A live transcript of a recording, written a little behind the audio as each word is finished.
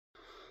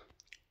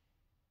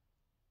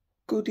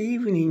Good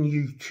evening,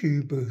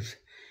 YouTubers.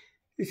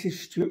 This is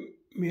Stuart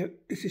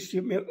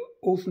Mill,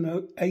 also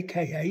known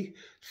aka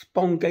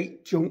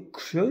Spongate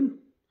Junction.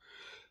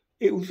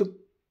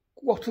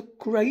 What a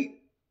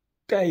great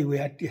day we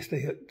had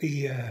yesterday at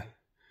the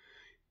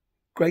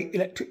Great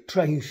Electric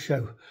Train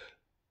Show.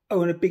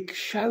 Oh, and a big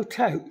shout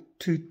out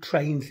to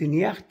Trains in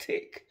the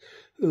Attic,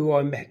 who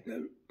I met.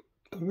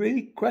 A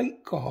really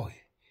great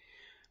guy.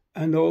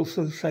 And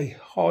also say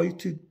hi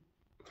to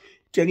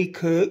Jenny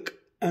Kirk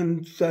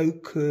and Zoe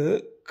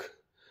Kirk.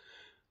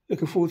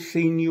 Looking forward to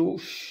seeing your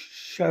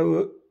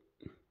show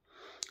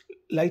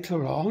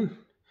later on.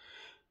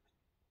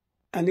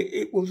 And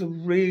it was a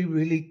really,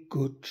 really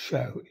good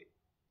show.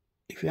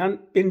 If you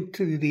haven't been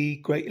to the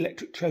Great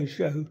Electric Train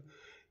Show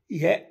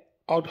yet,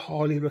 I'd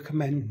highly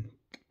recommend.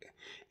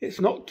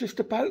 It's not just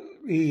about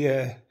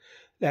the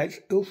that's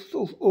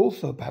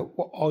also about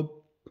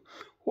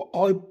what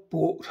I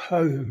brought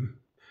home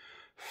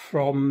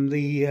from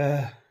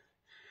the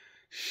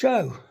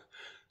show.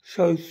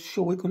 So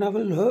shall we go and have a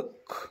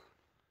look?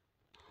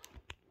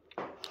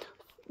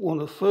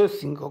 One of the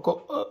first things I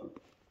got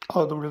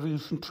are the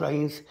Revolution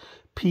Trains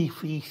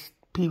PCV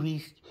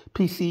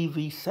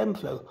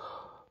Semflow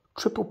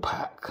triple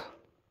pack,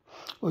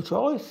 which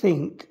I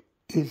think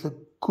is a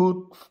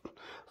good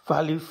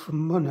value for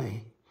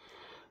money.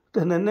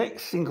 Then the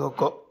next thing I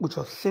got, which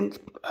I've since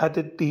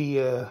added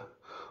the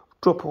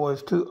drop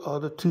wires to, are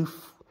the two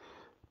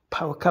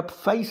power cab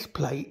face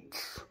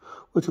plates,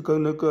 which are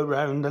going to go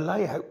around the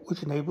layout,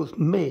 which enables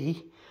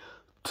me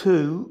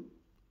to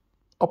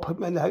operate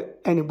my layout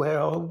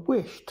anywhere I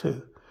wish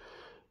to.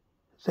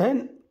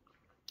 Then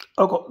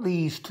I got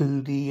these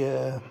two,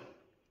 the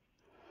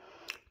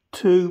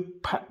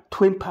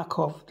twin pack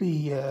of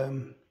the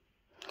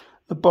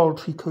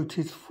laboratory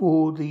coaches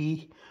for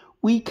the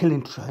Wee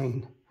Killing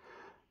Train.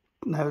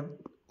 Now,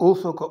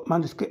 also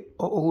managed to get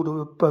hold of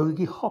a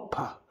bogie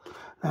hopper.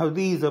 Now,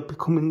 these are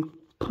becoming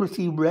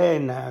pretty rare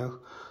now.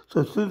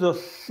 So as soon as I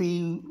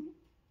see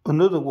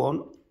another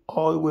one,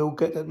 I will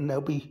get it and they'll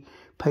be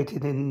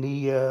painted in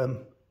the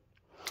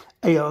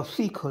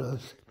ARC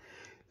colours.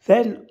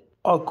 Then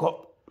I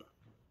got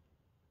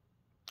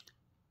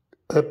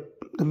the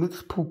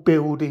municipal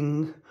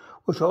building,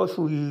 which I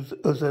also use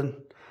as an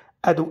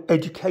adult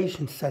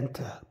education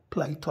centre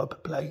type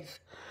of place.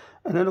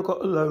 And then I've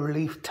got a low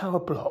relief tower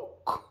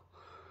block.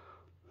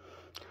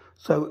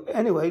 So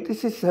anyway,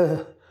 this is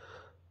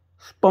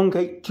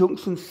Spongate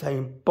Junction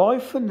saying bye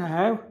for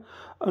now,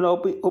 and I'll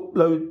be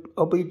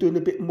doing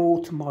a bit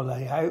more to my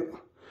layout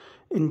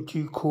in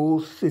due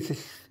course. This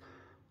is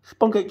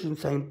Spongate Junction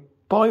saying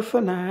bye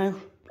for now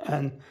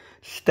and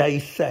stay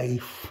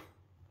safe.